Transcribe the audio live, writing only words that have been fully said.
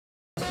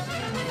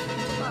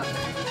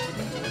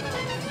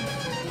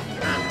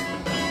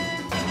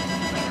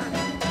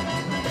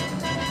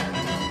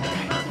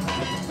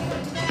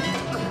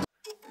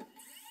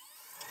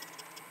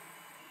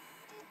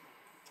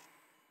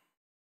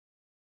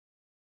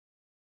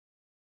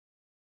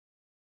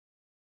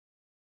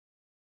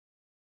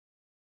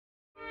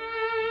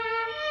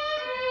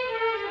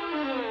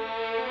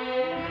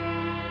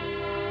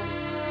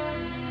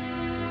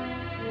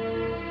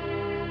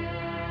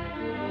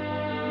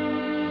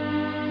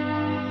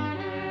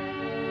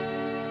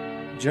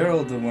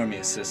Gerald the Wormy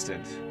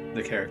Assistant,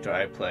 the character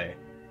I play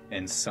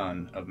in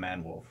Son of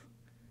Manfolf,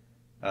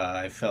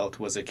 I felt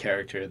was a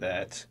character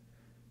that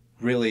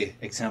really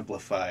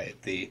exemplified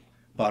the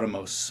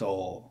bottommost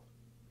soul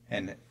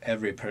in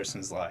every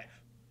person's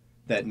life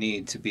that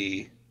need to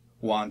be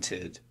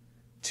wanted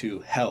to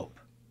help.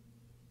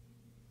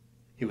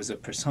 He was a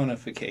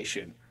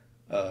personification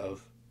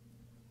of,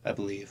 I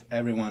believe,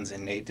 everyone's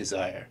innate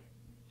desire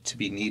to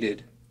be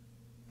needed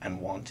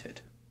and wanted.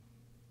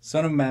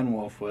 Son of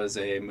Manwolf was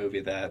a movie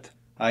that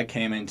I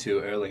came into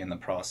early in the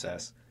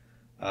process.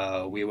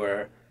 We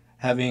were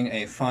having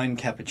a fine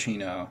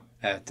cappuccino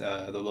at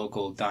the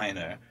local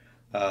diner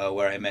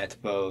where I met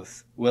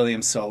both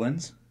William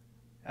Sullins,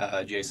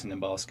 Jason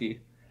Nimbalski,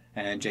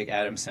 and Jake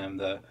Adamson,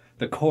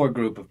 the core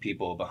group of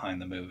people behind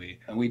the movie.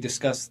 And we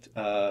discussed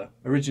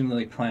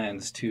originally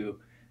plans to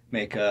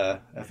make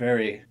a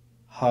very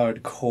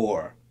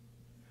hardcore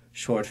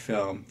short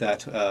film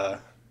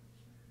that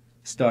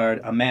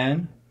starred a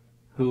man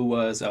who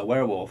was a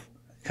werewolf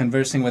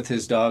conversing with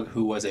his dog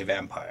who was a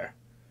vampire.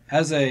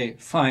 As a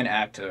fine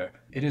actor,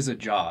 it is a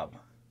job,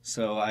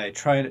 so I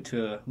tried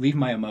to leave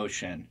my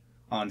emotion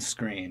on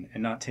screen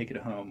and not take it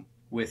home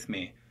with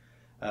me.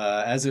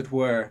 As it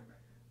were,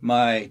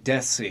 my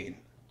death scene,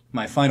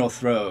 my final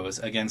throws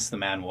against the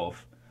Manwolf,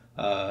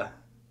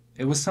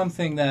 it was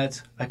something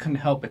that I couldn't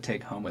help but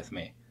take home with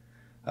me.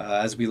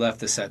 As we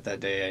left the set that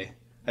day,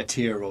 a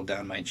tear rolled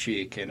down my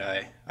cheek, and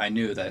I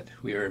knew that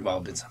we were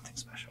involved in something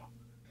special.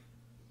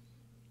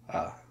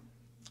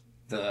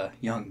 The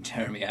young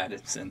Jeremy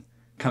Adamson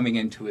coming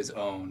into his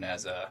own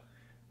as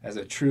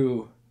a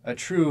true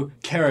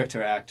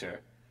character actor,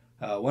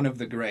 one of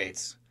the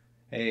greats,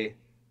 a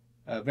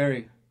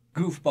very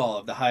goofball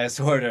of the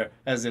highest order,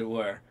 as it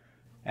were.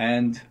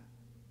 And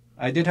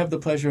I did have the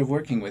pleasure of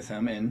working with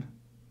him in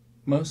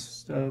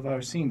most of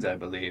our scenes, I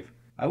believe.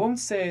 I won't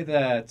say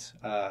that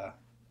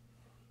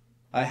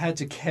I had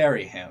to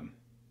carry him,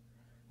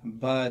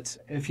 but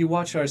if you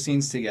watch our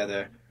scenes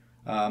together,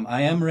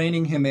 I am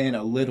reining him in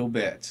a little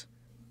bit.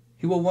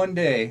 He will one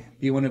day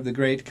be one of the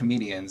great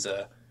comedians,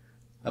 a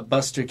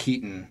Buster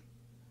Keaton.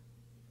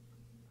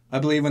 I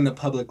believe when the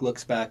public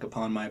looks back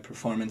upon my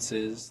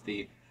performances,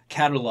 the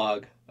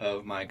catalog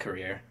of my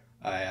career,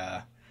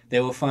 they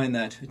will find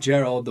that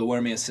Gerald the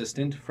Wormy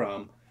Assistant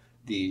from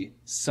the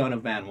Son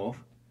of Manwolf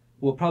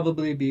will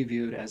probably be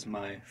viewed as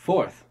my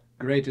fourth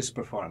greatest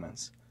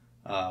performance.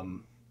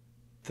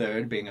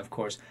 Third being, of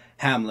course,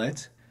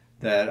 Hamlet,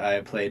 that I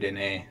played in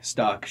a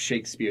stock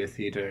Shakespeare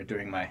theater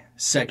during my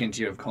second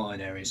year of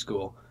culinary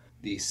school.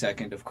 The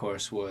second, of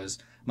course, was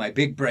my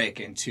big break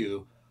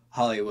into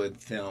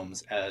Hollywood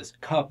films as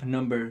cop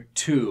number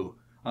 2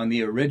 on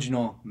the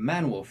original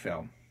Manwolf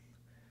film.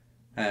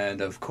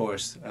 And, of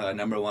course,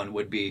 number 1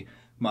 would be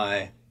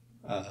my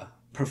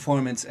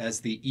performance as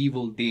the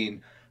evil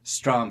Dean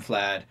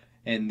Stromflad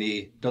in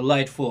the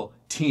delightful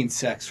teen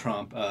sex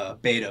romp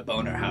Beta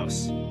Boner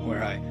House,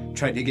 where I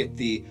tried to get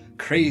the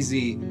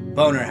crazy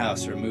boner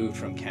house removed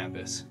from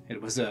campus. It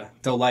was a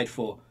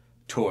delightful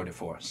tour de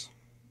force.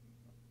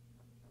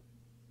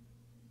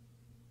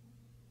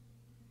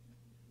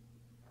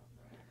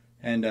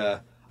 And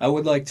I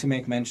would like to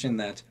make mention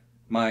that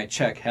my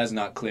check has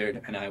not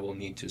cleared and I will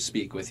need to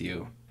speak with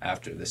you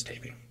after this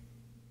taping.